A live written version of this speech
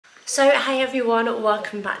So hi everyone,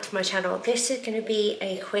 welcome back to my channel. This is going to be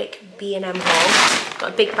a quick B&M haul.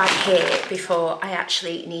 Got a big bag here before I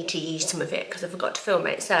actually need to use some of it because I forgot to film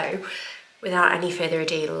it. So without any further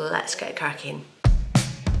ado, let's get cracking.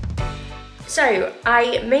 So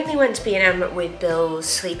I mainly went to B&M with Bill's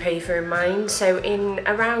sleepover in mind. So in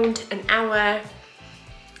around an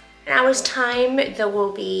hour's time, there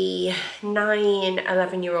will be 9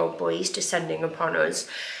 11-year-old boys descending upon us.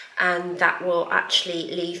 And that will actually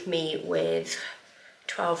leave me with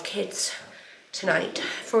 12 kids tonight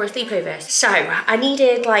for a sleepover. So I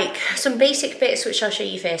needed like some basic bits, which I'll show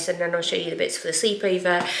you first, and then I'll show you the bits for the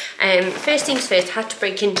sleepover. First things first, I had to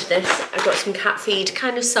break into this. I got some cat feed,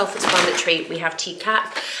 kind of self-explanatory. We have 2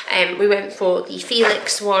 cats. We went for the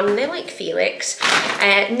Felix one. They like Felix.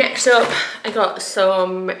 Next up, I got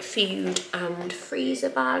some food and freezer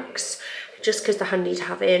bags, just because they're handy to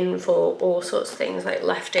have in for all sorts of things like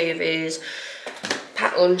leftovers,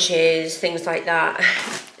 packed lunches, things like that.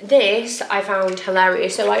 This I found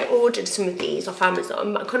hilarious. So I ordered some of these off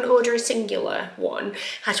Amazon. I couldn't order a singular one.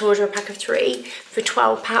 I had to order a pack of 3 for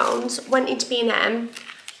 £12. Went into B&M,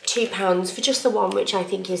 £2 for just the one, which I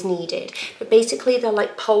think is needed. But basically they're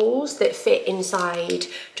like poles that fit inside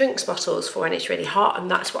drinks bottles for when it's really hot, and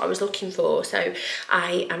that's what I was looking for. So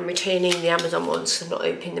I am returning the Amazon ones, so I've not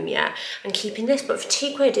opened them yet, and keeping this. But for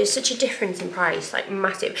 £2 is such a difference in price, like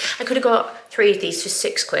massive. I could have got 3 of these for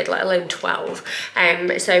 £6, let alone 12.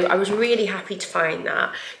 So I was really happy to find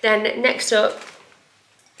that. Then next up,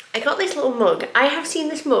 I got this little mug. I have seen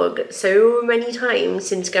this mug so many times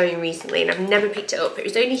since going recently, and I've never picked it up. It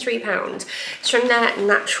was only £3. It's from their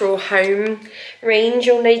Natural Home range.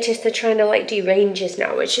 You'll notice they're trying to like do ranges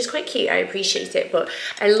now, which is quite cute. I appreciate it, but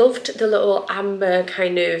I loved the little amber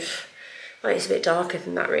kind of, well, it's a bit darker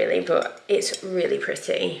than that really, but it's really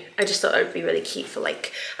pretty. I just thought it would be really cute for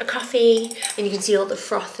like a coffee, and you can see all the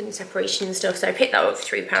froth and separation and stuff. So I picked that up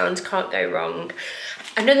for £3, can't go wrong.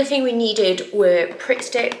 Another thing we needed were Pritt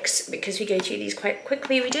sticks, because we go through these quite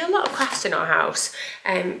quickly. We do a lot of crafts in our house.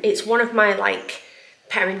 It's one of my like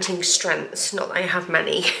parenting strengths, not that I have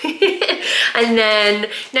many. And then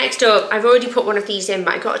next up, I've already put one of these in,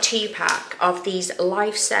 but I got a 2-pack of these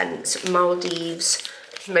Life Sense Maldives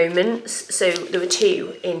Moments. So there were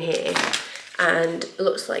 2 in here, and it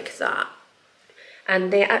looks like that.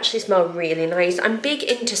 And they actually smell really nice. I'm big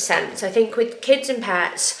into scents. I think with kids and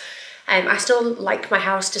pets, I still like my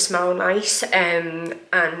house to smell nice, and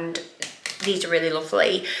these are really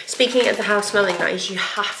lovely. Speaking of the house smelling nice, you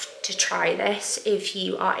have to try this if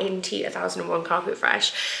you are into 1001 Carpet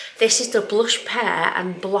Fresh. This is the Blush Pear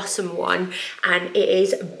and Blossom one, and it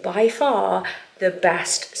is by far the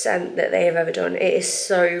best scent that they have ever done. It is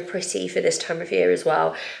so pretty for this time of year as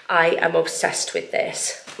well. I am obsessed with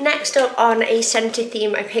this. Next up on a scented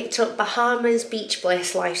theme, I picked up Bahamas Beach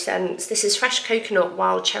Bliss Life Scents. This is fresh coconut,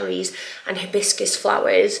 wild cherries and hibiscus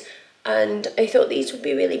flowers. And I thought these would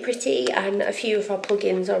be really pretty, and a few of our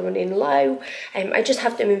plugins are running low. I just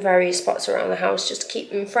have them in various spots around the house just to keep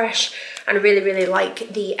them fresh, and I really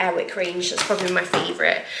like the Airwick range. That's probably my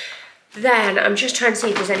favourite. Then I'm just trying to see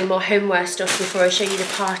if there's any more homeware stuff before I show you the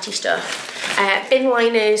party stuff. Bin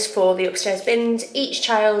liners for the upstairs bins. Each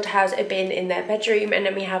child has a bin in their bedroom, and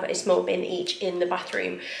then we have a small bin each in the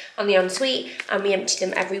bathroom and the ensuite, and we empty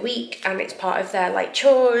them every week, and it's part of their like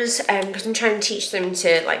chores, because I'm trying to teach them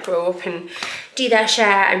to like grow up and do their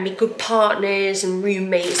share and be good partners and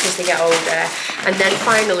roommates as they get older. And then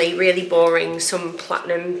finally, really boring, some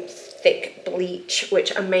platinum thick bleach,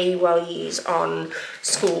 which I may well use on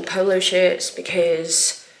school polo shirts,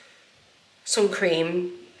 because sun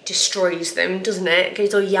cream destroys them, doesn't it? It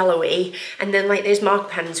goes all yellowy. And then like those marker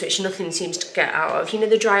pens, which nothing seems to get out of, you know,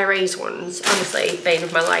 the dry erase ones, honestly, bane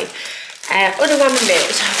of my life. Other random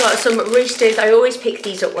bits, I've got some roasters. I always pick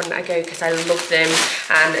these up when I go because I love them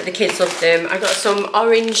and the kids love them. I got some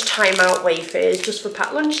orange timeout wafers just for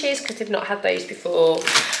packed lunches because they've not had those before.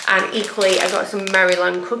 And equally, I got some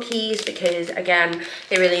Merlin cookies because, again,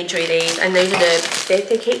 they really enjoy these. And those are the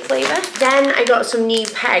birthday cake flavour. Then I got some new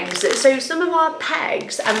pegs. So some of our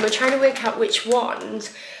pegs, and we're trying to work out which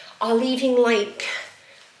ones, are leaving like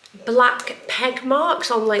black peg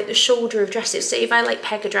marks on like the shoulder of dresses. So if I like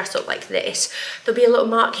peg a dress up like this, there'll be a little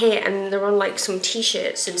mark here, and they're on like some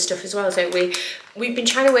t-shirts and stuff as well. So we've been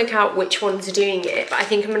trying to work out which ones are doing it, but I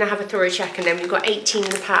think I'm gonna have a thorough check. And then we've got 18 in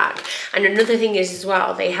the pack. And another thing is as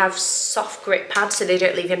well, they have soft grip pads so they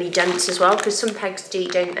don't leave any dents as well, because some pegs do,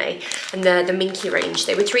 don't they? And they're the Minky range.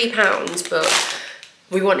 They were £3, but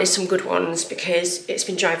we wanted some good ones because it's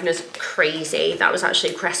been driving us crazy. That was actually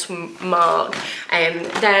a request from Mark.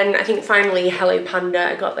 Then I think finally Hello Panda,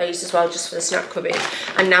 I got those as well just for the snack cupboard.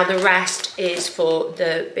 And now the rest is for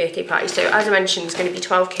the birthday party. So as I mentioned, there's going to be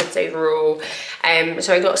 12 kids overall.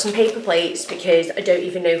 So I got some paper plates because I don't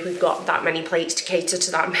even know if we've got that many plates to cater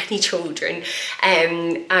to that many children.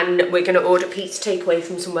 And we're going to order pizza takeaway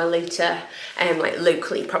from somewhere later, like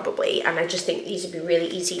locally probably. And I just think these would be really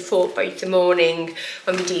easy for both the morning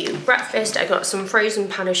when we do breakfast. I got some frozen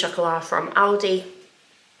pain au chocolat from Aldi,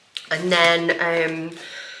 and then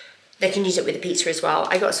they can use it with the pizza as well.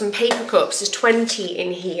 I got some paper cups, there's 20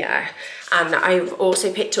 in here, and I've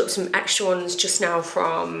also picked up some extra ones just now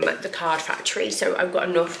from the card factory, so I've got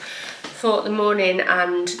enough for the morning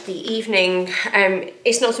and the evening.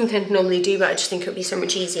 It's not something I normally do, but I just think it would be so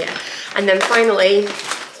much easier. And then finally,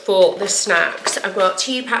 for the snacks, I've got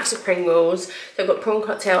 2 packs of Pringles. So I've got prawn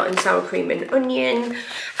cocktail and sour cream and onion,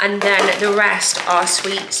 and then the rest are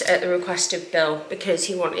sweets at the request of Bill because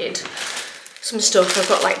he wanted some stuff. I've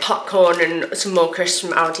got like popcorn and some more crisps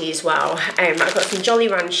from Aldi as well. I've got some Jolly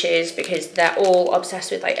Ranchers because they're all obsessed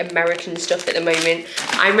with like American stuff at the moment.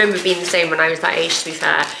 I remember being the same when I was that age, to be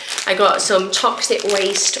fair. I got some toxic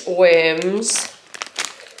waste worms,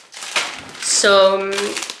 some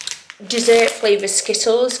dessert flavour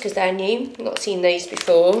Skittles because they're new, I've not seen those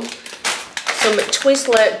before. Some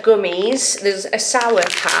Twizzler gummies, there's a sour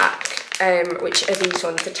pack, which are these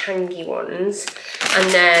ones, the tangy ones. And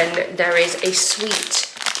then there is a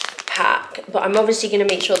sweet pack, but I'm obviously going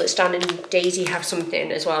to make sure that Stan and Daisy have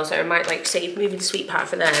something as well, so I might like save maybe the sweet pack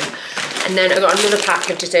for them. And then I got another pack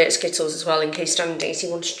of dessert Skittles as well in case Stan and Daisy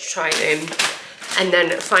wanted to try them. And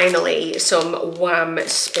then finally some Wham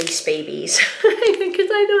Space Babies because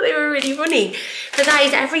I thought they were really funny. But that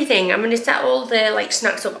is everything. I'm going to set all the like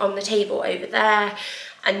snacks up on the table over there.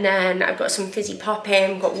 And then I've got some fizzy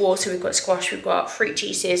popping, we've got water, we've got squash, we've got fruit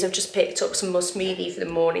juices. I've just picked up some more smoothie for the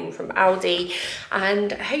morning from Aldi.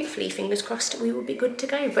 And hopefully, fingers crossed, we will be good to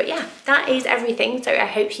go. But yeah, that is everything. So I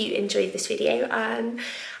hope you enjoyed this video and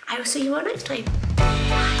I will see you all next time.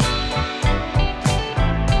 Bye.